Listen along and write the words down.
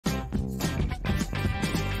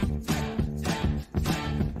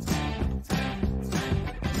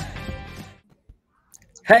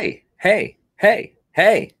Hey, hey, hey,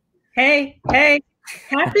 hey. Hey, hey.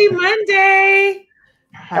 Happy Monday.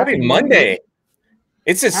 Happy Monday.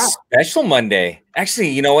 It's a special Monday. Actually,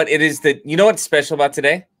 you know what? You know what's special about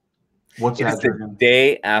today? What's that? It's the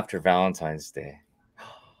day after Valentine's Day.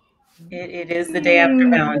 It is the day after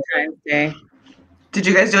Valentine's Day. Did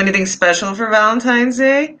you guys do anything special for Valentine's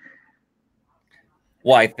Day?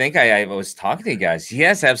 Well, I think I was talking to you guys.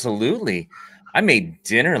 Yes, absolutely. I made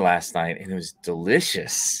dinner last night and it was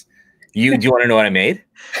delicious. Do you want to know what I made?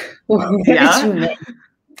 What did you make?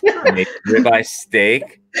 I made ribeye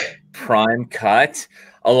steak, prime cut,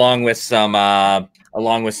 along with some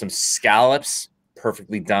scallops,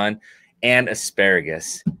 perfectly done, and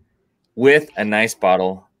asparagus, with a nice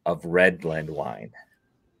bottle of red blend wine.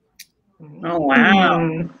 Oh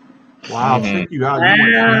wow! Wow, check you out.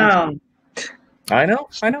 Wow. I know.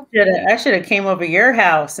 I should have came over your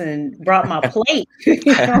house and brought my plate.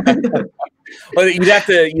 Well, you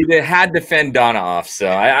had to fend Donna off,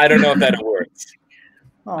 so I don't know if that works.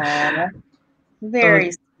 Aw,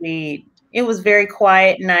 very sweet. It was very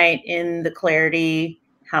quiet night in the Clarity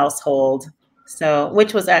household,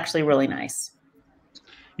 which was actually really nice.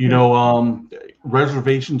 You know,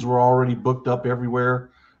 reservations were already booked up everywhere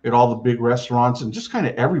at all the big restaurants and just kind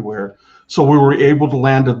of everywhere. So we were able to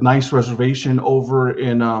land a nice reservation over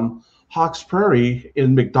in Hawks Prairie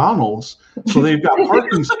in McDonald's. So they've got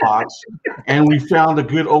parking spots, and we found a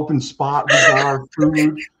good open spot. We got our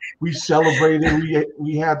food. We celebrated.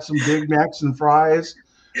 We had some Big Macs and fries,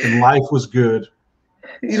 and life was good.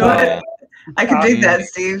 You know what? I can dig that,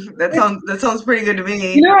 Steve. That sounds pretty good to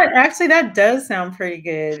me. You know what? Actually, that does sound pretty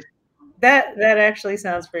good. That actually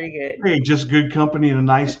sounds pretty good. Hey, just good company and a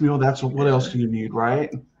nice meal. What else do you need, right?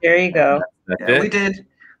 There you go. Yeah, we did.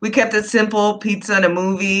 We kept it simple: pizza and a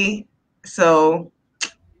movie. So,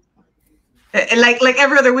 like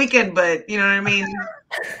every other weekend, but you know what I mean.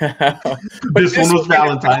 This one was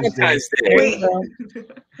Valentine's Day.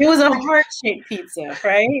 It was a heart-shaped pizza,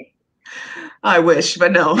 right? I wish,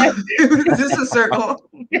 but no. Is this a circle?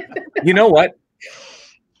 You know what?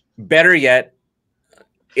 Better yet,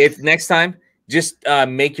 if next time, just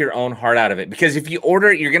make your own heart out of it. Because if you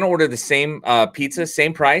order, you're going to order the same pizza,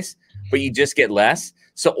 same price, but you just get less.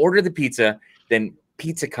 So order the pizza, then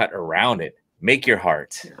pizza cut around it. Make your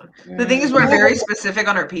heart. Yeah. The thing is, we're very specific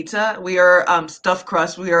on our pizza. We are stuffed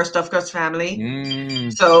crust. We are a stuffed crust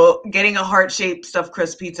family. So getting a heart-shaped stuffed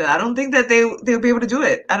crust pizza, I don't think that they'll be able to do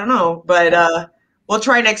it. I don't know, but we'll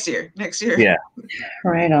try next year. Yeah.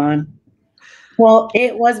 Right on. Well,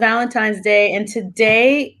 it was Valentine's Day, and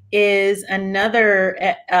today is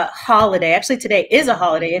another holiday. Actually, today is a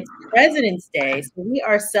holiday. It's President's Day. So we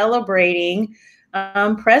are celebrating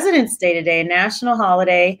President's Day today, a national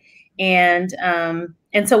holiday. And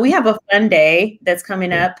so we have a fun day that's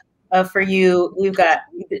coming up for you. We've got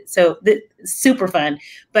super fun,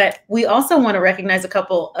 but we also want to recognize a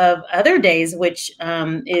couple of other days, which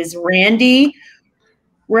is Randy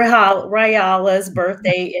Rayala's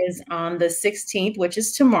birthday is on the 16th, which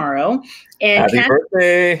is tomorrow. And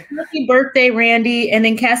happy birthday, Randy. And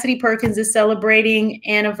then Cassidy Perkins is celebrating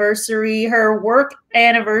her work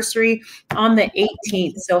anniversary on the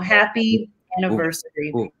 18th. So happy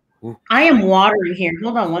anniversary. Ooh. I am watering here.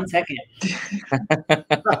 Hold on one second.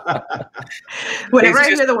 Whenever I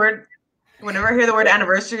hear the word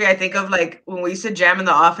anniversary, I think of like when we used to jam in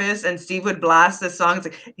the office and Steve would blast the song. It's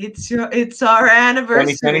like, it's our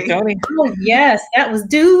anniversary. Tony. Oh yes, that was.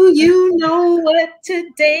 Do you know what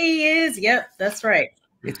today is? Yep, that's right.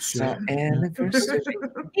 It's our anniversary.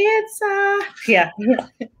 Yeah.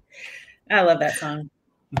 I love that song.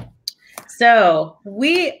 So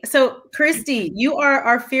Christy, you are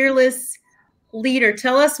our fearless leader.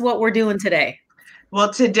 Tell us what we're doing today.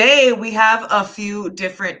 Well, today we have a few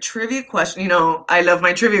different trivia questions. You know, I love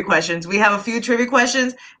my trivia questions. We have a few trivia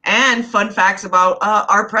questions and fun facts about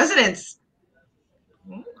our presidents.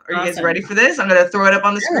 Are you guys ready for this? I'm going to throw it up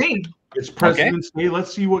on the screen. It's President's Day.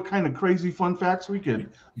 Let's see what kind of crazy fun facts we can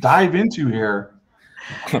dive into here.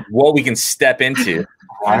 What we can step into.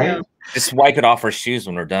 Right? Just wipe it off our shoes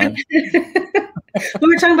when we're done. We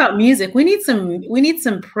were talking about music. We need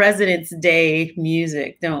some President's Day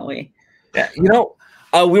music, don't we? Yeah,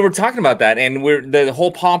 we were talking about that, and the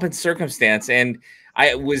whole pomp and circumstance, and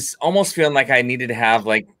I was almost feeling like I needed to have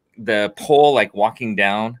like the pole like walking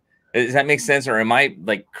down. Does that make sense, or am I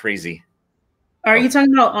like crazy? Are you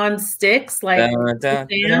talking about on sticks, like Sam?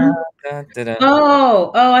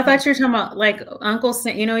 Oh, I thought you were talking about like Uncle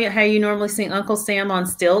Sam. You know how you normally sing Uncle Sam on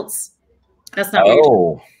stilts? That's not.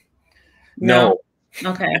 Oh, no.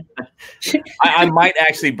 Okay. I might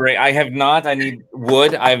actually break. I have not. I need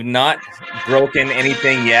wood. I have not broken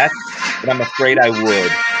anything yet, but I'm afraid I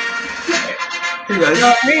would. Here you go.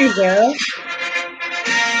 Oh, there you go.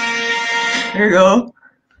 There you go.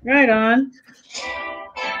 Right on.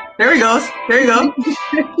 There he goes. There you go.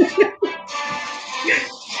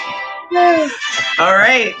 All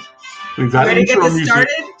right. We got Ready to get intro this music.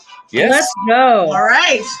 started? Yes. Let's go. All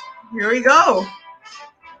right. Here we go.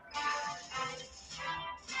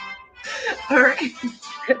 All right.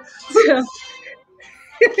 So,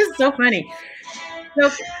 it's so funny. So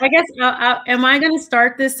I guess am I going to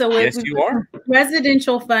start this? So Yes, you are.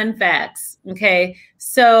 Presidential fun facts. Okay.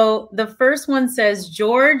 So the first one says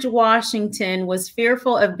George Washington was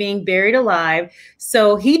fearful of being buried alive,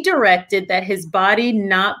 so he directed that his body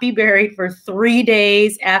not be buried for 3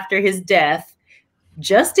 days after his death,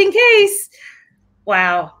 just in case.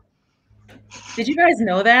 Wow. Did you guys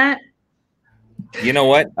know that? You know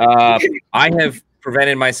what? I have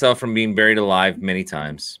prevented myself from being buried alive many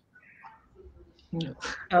times.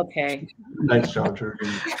 Okay. Nice job, Turkey.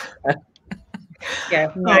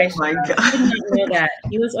 Yeah. Nice. Oh my God. I did not know that.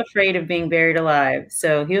 He was afraid of being buried alive.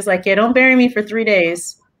 So he was like, yeah, don't bury me for 3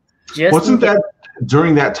 days. Wasn't that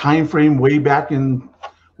during that time frame way back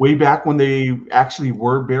when they actually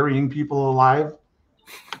were burying people alive?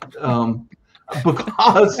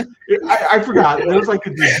 Because I forgot. It was like a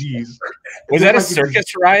disease. Was that a circus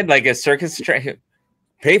ride? Like a circus train?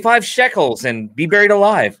 Pay 5 shekels and be buried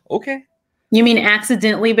alive. Okay. You mean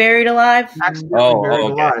accidentally buried alive? Accidentally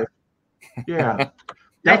buried okay. alive. Yeah.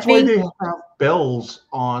 That's why they have bells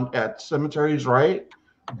at cemeteries, right?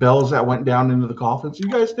 Bells that went down into the coffins. You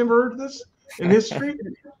guys never heard of this in history?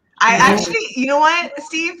 I actually, you know what,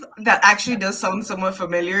 Steve? That actually does sound somewhat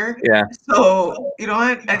familiar. Yeah. So, you know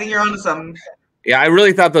what? I think you're onto something. Yeah, I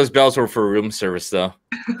really thought those bells were for room service, though.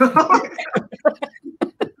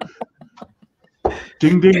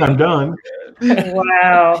 Ding, ding, I'm done.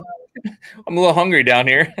 Wow. I'm a little hungry down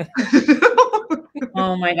here.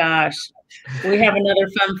 Oh my gosh. We have another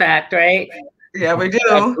fun fact, right? Yeah, we do.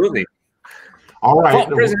 Absolutely. All right.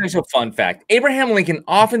 Presidential fun fact. Abraham Lincoln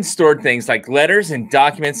often stored things like letters and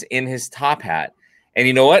documents in his top hat. And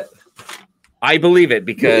you know what? I believe it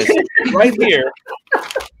because right here,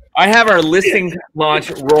 I have our listing launch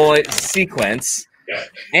roll sequence.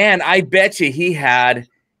 And I bet you he had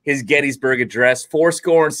his Gettysburg Address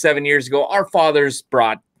 7 years ago. Our fathers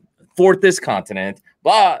brought forth this continent.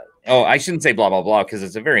 Blah. Oh, I shouldn't say blah, blah, blah, because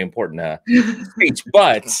it's a very important speech.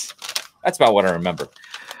 But that's about what I remember.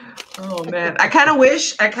 Oh man, I kind of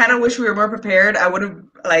wish we were more prepared. I would have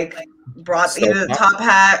brought either the top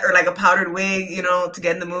hat or like a powdered wig, to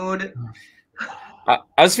get in the mood. I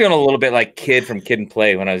was feeling a little bit like Kid from Kid and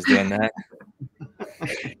Play when I was doing that.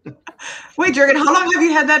 Wait, Jurgen, how long have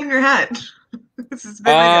you had that in your hat? This has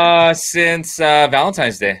been since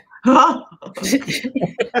Valentine's Day. Huh?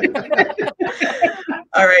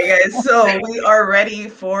 All right, guys. So we are ready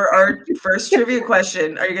for our first trivia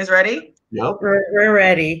question. Are you guys ready? Yep. We're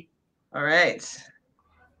ready. All right.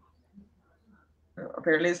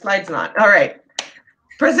 Apparently the slide's not. All right.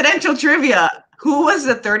 Presidential trivia. Who was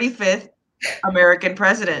the 35th American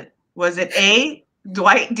president? Was it A,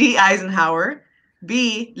 Dwight D. Eisenhower,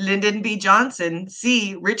 B, Lyndon B. Johnson,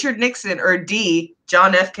 C, Richard Nixon, or D,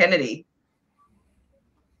 John F. Kennedy?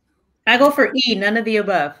 I go for E, none of the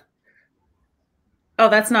above. Oh,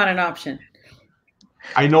 that's not an option.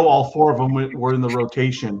 I know all 4 of them were in the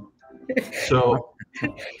rotation. So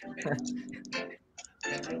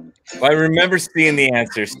Well, I remember seeing the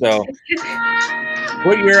answer. So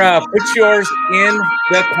put yours in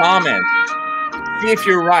the comments. See if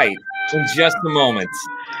you're right in just a moment.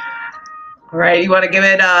 All right, you want to give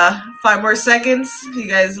it 5 more seconds? You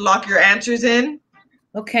guys lock your answers in.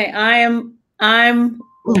 Okay, I'm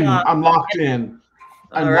locked in.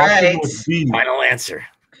 I'm All locked in right. with B. Final answer.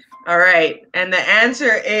 All right, and the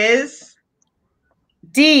answer is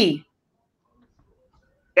D.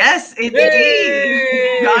 yes, it's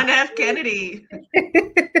D. John F. Kennedy.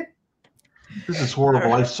 This is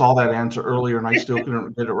horrible. I saw that answer earlier and I still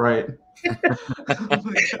couldn't get it right.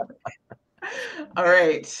 All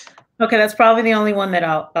right. Okay, that's probably the only one that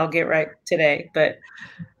I'll get right today. But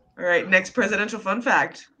all right, next presidential fun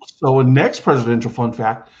fact. So, next presidential fun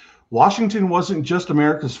fact: Washington wasn't just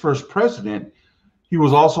America's first president; he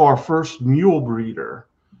was also our first mule breeder.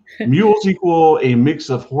 Mules equal a mix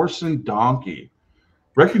of horse and donkey.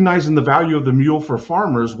 Recognizing the value of the mule for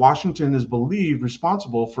farmers, Washington is believed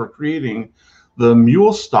responsible for creating the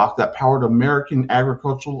mule stock that powered American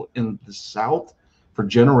agriculture in the South for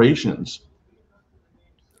generations.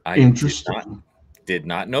 I Interesting. did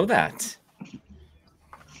not know that.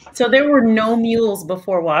 So there were no mules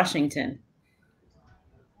before Washington.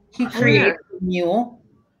 He created a mule.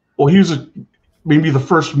 Well, he was maybe the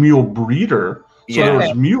first mule breeder. So there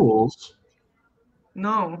was mules.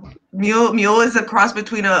 No, mule is a cross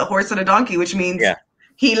between a horse and a donkey, which means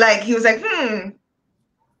he was like,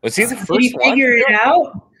 Was he the first one? Did he figure it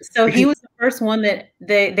out? So he was the first one that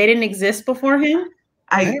they didn't exist before him?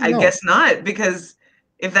 I guess not, because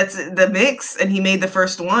if that's the mix and he made the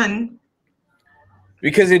first one.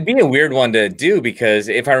 Because it'd be a weird one to do, because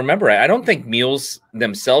if I remember right, I don't think mules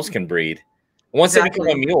themselves can breed. Once they become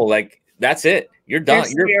a mule, like that's it. You're done.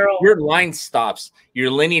 Your line stops. Your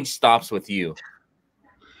lineage stops with you.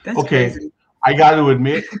 That's crazy. I got to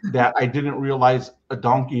admit that I didn't realize a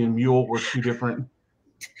donkey and mule were two different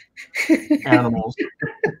animals.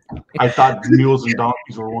 I thought mules and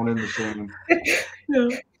donkeys were one and the same. No.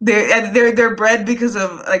 They're bred because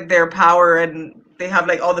of like their power, and they have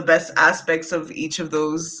like all the best aspects of each of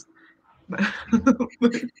those.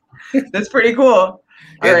 That's pretty cool.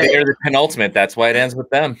 Yeah, they're the penultimate. That's why it ends with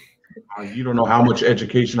them. You don't know how much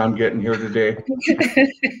education I'm getting here today.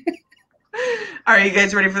 Are you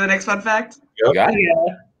guys ready for the next fun fact? Yep. Yeah.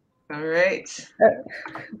 All right.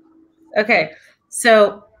 Okay.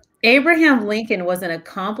 So Abraham Lincoln was an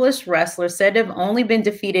accomplished wrestler, said to have only been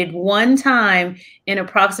defeated one time in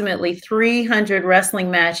approximately 300 wrestling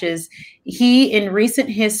matches. He, in recent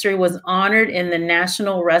history, was honored in the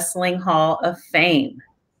National Wrestling Hall of Fame.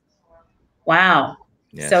 Wow.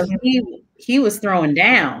 Yes. So he was throwing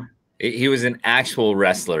down. He was an actual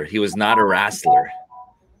wrestler. He was not a wrestler.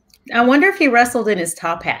 I wonder if he wrestled in his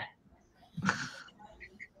top hat. Well,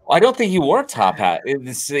 I don't think he wore a top hat.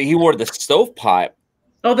 He wore the stovepipe.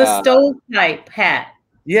 Oh, the stovepipe hat.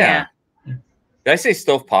 Yeah. Did I say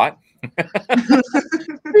stovepot?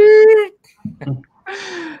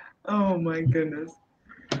 Oh my goodness.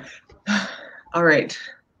 All right.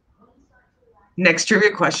 Next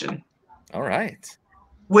trivia question. All right.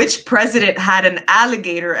 Which president had an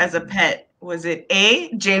alligator as a pet? Was it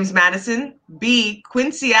A, James Madison, B,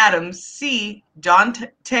 Quincy Adams, C, John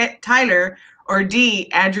Tyler, or D,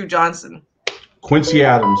 Andrew Johnson? Quincy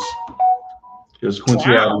Adams. It was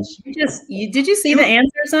Quincy Adams. Did you see the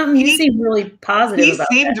answer or something? You seemed really positive about that.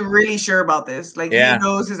 He seemed really sure about this. Like, he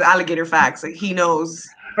knows his alligator facts. Like, he knows.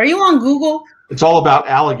 Are you on Google? It's all about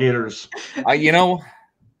alligators.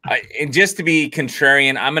 Just to be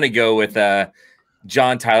contrarian, I'm going to go with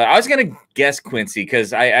John Tyler. I was going to guess Quincy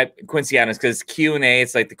because Quincy Adams, because Q&A,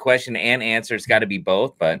 it's like the question and answer. It's got to be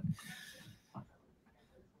both, but.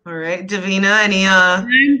 All right, Davina, any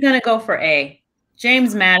I'm going to go for A.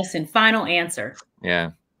 James Madison, final answer.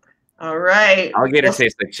 Yeah. All right. Alligator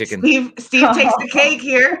tastes like chicken. Steve takes the cake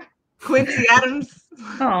here. Quincy Adams.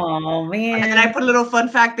 Oh, man. And I put a little fun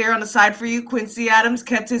fact there on the side for you. Quincy Adams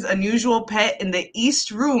kept his unusual pet in the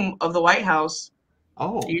East Room of the White House.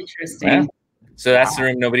 Oh. Interesting. Yeah. So that's the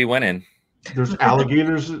room nobody went in. There's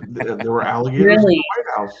alligators. There were alligators in the White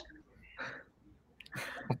House.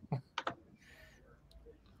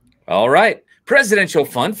 All right. Presidential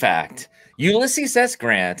fun fact. Ulysses S.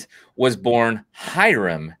 Grant was born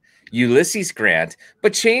Hiram Ulysses Grant,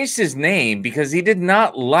 but changed his name because he did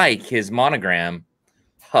not like his monogram,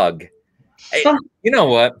 Hug. Hey, you know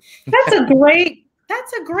what? That's a great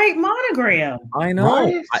monogram. I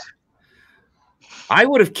know. I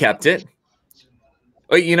would have kept it.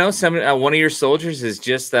 But one of your soldiers is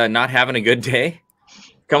just not having a good day.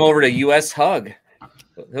 Come over to US Hug.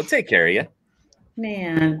 He'll take care of you.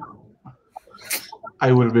 Man.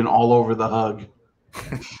 I would have been all over the hug.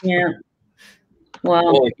 Yeah.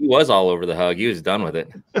 Well, he was all over the hug. He was done with it.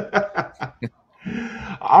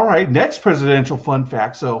 All right. Next presidential fun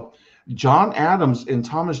fact. So John Adams and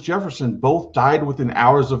Thomas Jefferson both died within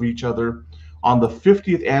hours of each other on the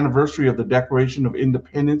 50th anniversary of the Declaration of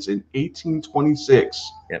Independence in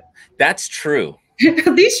 1826. Yep. That's true.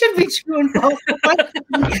 These should be true and false.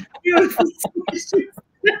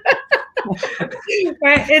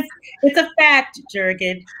 Right? It's a fact,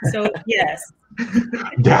 Jurgen. So yes.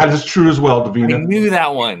 That is true as well, Davina. I knew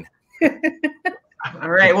that one.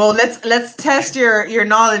 All right. Well, let's test your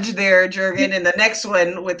knowledge there, Jurgen, in the next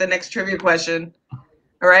one with the next trivia question.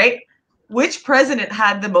 All right. Which president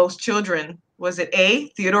had the most children? Was it A,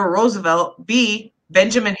 Theodore Roosevelt, B,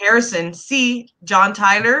 Benjamin Harrison, C, John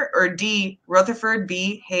Tyler, or D, Rutherford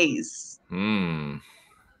B. Hayes? Benjamin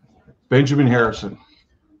Harrison.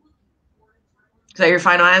 Is that your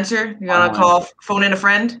final answer? You want to phone in a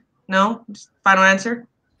friend? No? Just final answer?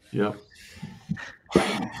 Yeah.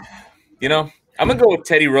 I'm going to go with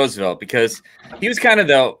Teddy Roosevelt because he was kind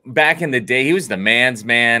of back in the day, he was the man's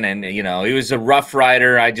man, and, he was a rough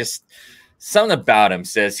rider. Something about him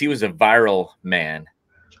says he was a viral man.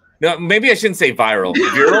 No, maybe I shouldn't say viral.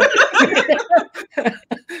 Viral?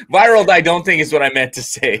 Viral, I don't think is what I meant to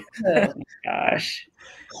say. Oh my gosh.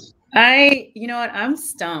 You know what? I'm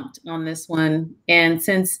stumped on this one. And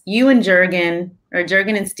since you and Jurgen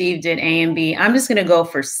and Steve did A and B, I'm just going to go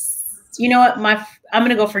for, you know what? I'm going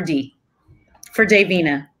to go for D, for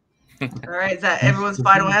Davina. All right. Is that everyone's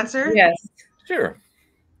final answer? Yes. Sure.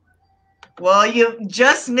 Well, you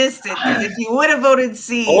just missed it, because if you would have voted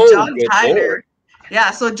C, John good Tyler. Lord. Yeah,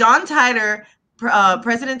 so John Tyler,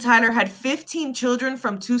 President Tyler had 15 children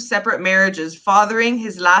from 2 separate marriages, fathering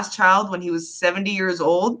his last child when he was 70 years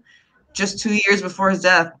old, just 2 years before his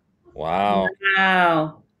death. Wow.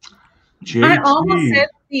 Wow. JT. I almost said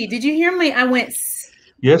C. Did you hear me? I went C.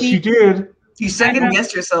 Yes, you did. You second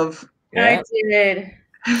guessed yourself. Yeah. I did.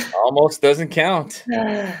 Almost doesn't count.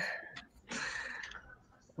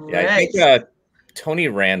 Yeah, I think Tony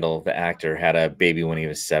Randall, the actor, had a baby when he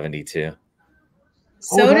was 72.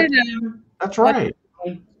 So did that's right.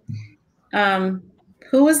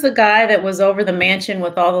 who was the guy that was over the mansion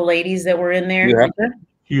with all the ladies that were in there?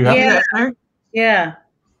 You have Yeah.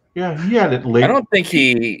 Yeah, he had it late. I don't think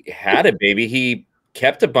he had a baby. He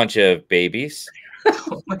kept a bunch of babies.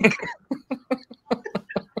 Oh my God.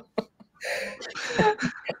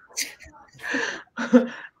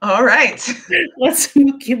 All right. Let's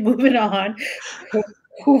keep moving on.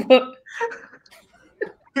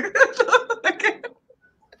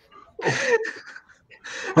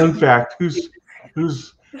 Fun fact. Who's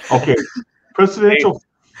okay? Presidential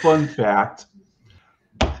fun fact.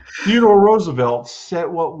 Theodore Roosevelt set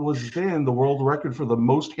what was then the world record for the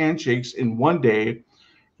most handshakes in one day.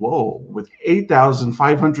 Whoa, with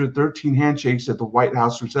 8,513 handshakes at the White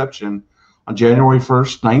House reception on January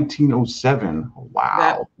 1st, 1907.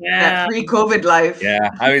 Wow. That pre-COVID life.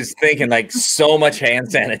 Yeah, I was thinking like so much hand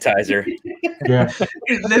sanitizer. Yeah.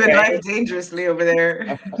 He's living life dangerously over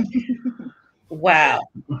there. Wow.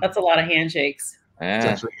 That's a lot of handshakes.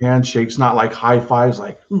 That's handshakes, not like high fives,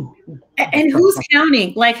 like ooh. And who's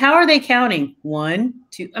counting? Like, how are they counting? 1,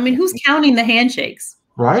 2. I mean, who's counting the handshakes?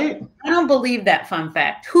 Right? I don't believe that fun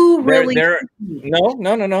fact. Who really?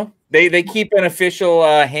 No. They keep an official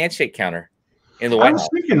handshake counter in the White House. I was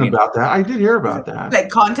thinking about that. I did hear about that. Like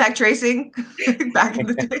contact tracing back in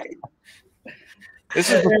the day.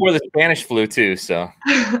 This is before the Spanish flu too, so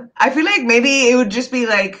I feel like maybe it would just be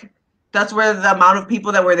like that's where the amount of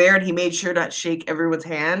people that were there, and he made sure to shake everyone's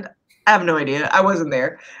hand. I have no idea. I wasn't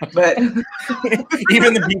there, but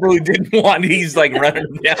even the people who didn't want, he's like running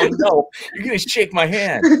them down. No, you're gonna shake my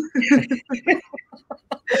hand.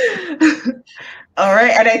 All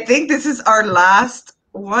right, and I think this is our last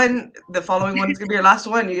one. The following one is gonna be your last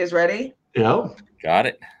one. You guys ready? Yeah. Got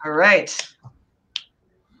it. All right.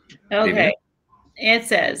 Okay. It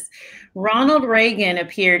says Ronald Reagan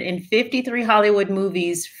appeared in 53 Hollywood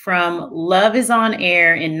movies from Love is on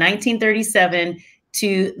Air in 1937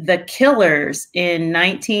 to The Killers in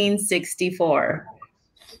 1964.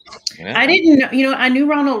 Yeah. I didn't know, I knew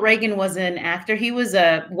Ronald Reagan was an actor. He was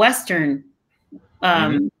a Western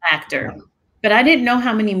actor, but I didn't know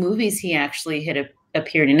how many movies he actually had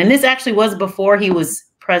appeared in. And this actually was before he was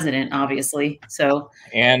president, obviously. So,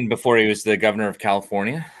 and before he was the governor of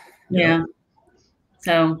California. Yeah.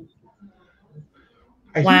 So,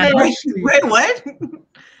 wow. Wait, what?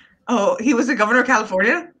 Oh, he was the governor of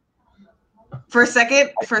California? For a second,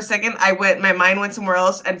 my mind went somewhere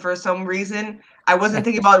else, and for some reason, I wasn't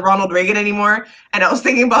thinking about Ronald Reagan anymore, and I was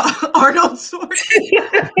thinking about Arnold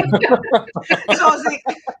Schwarzenegger.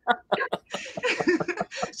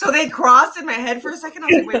 So they crossed in my head for a second. I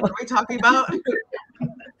was like, wait, what are we talking about?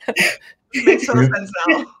 Makes total sense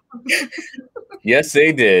now. Yes,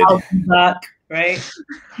 they did. Right?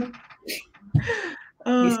 He's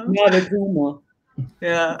not a tumor.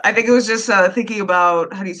 Yeah, I think it was just thinking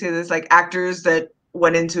about, how do you say this, like actors that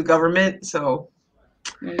went into government. So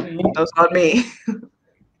that was on me.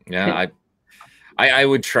 Yeah, I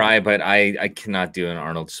would try, but I cannot do an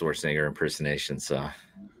Arnold Schwarzenegger impersonation. So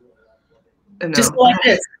just like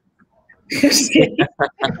this.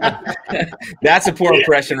 That's a poor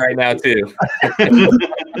impression right now too.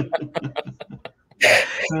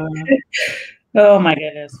 Oh my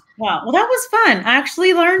goodness. Wow. Well, that was fun. I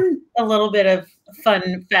actually learned a little bit of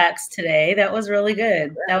fun facts today. That was really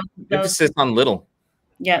good. That Emphasis on little.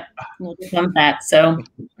 Yep. Little fun facts. So,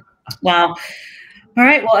 wow. All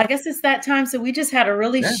right. Well, I guess it's that time. So we just had a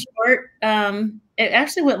really short, it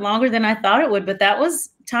actually went longer than I thought it would, but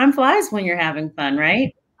time flies when you're having fun,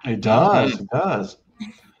 right? It does. It does.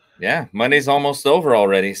 Yeah. Monday's almost over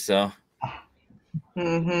already. So.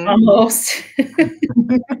 Almost.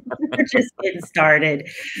 We're just getting started.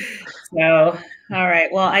 So, All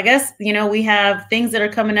right. Well, I guess, we have things that are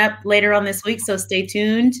coming up later on this week, so stay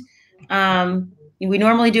tuned. We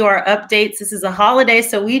normally do our updates. This is a holiday,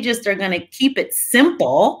 so we just are going to keep it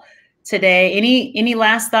simple today. Any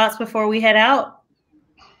last thoughts before we head out?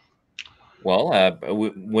 Well,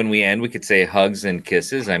 when we end, we could say hugs and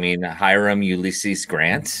kisses. I mean, Hiram Ulysses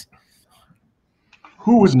Grant.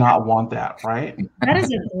 Who would not want that, right? That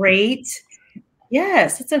is a great,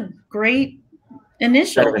 yes, it's a great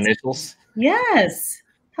initial. Set of initials. Yes.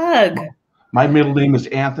 Hug. My middle name is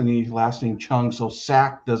Anthony, last name Chung, so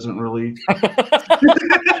Sack doesn't really.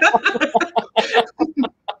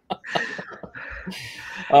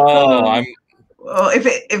 I'm. Well, if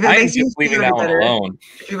it makes you feel any better,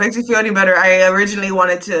 if it makes you feel any better, I originally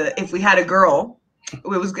wanted to. If we had a girl,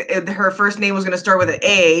 her first name was going to start with an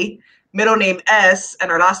A, middle name S, and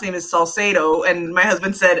her last name is Salcedo. And my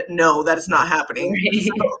husband said, "No, that is not happening."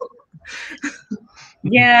 So.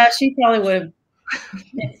 Yeah, she probably would have.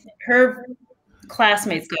 Her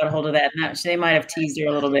classmates got a hold of that, and they might have teased her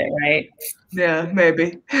a little bit, right? Yeah,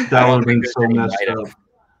 maybe. That would have been so messed up.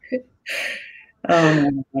 Oh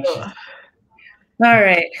my gosh. All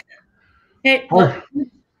right. Hey, well,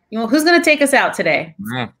 who's going to take us out today?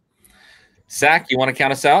 Zach, you want to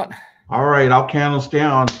count us out? All right, I'll count us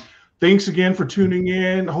down. Thanks again for tuning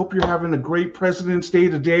in. Hope you're having a great President's Day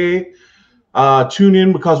today. Tune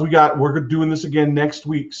in because we're doing this again next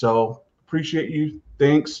week. So appreciate you.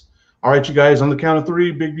 Thanks. All right, you guys, on the count of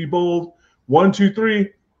three, big be bold. 1, 2, 3.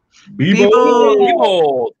 Be bold. Be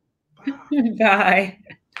bold. Bye.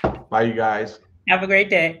 Bye, you guys. Have a great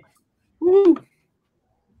day. Woo.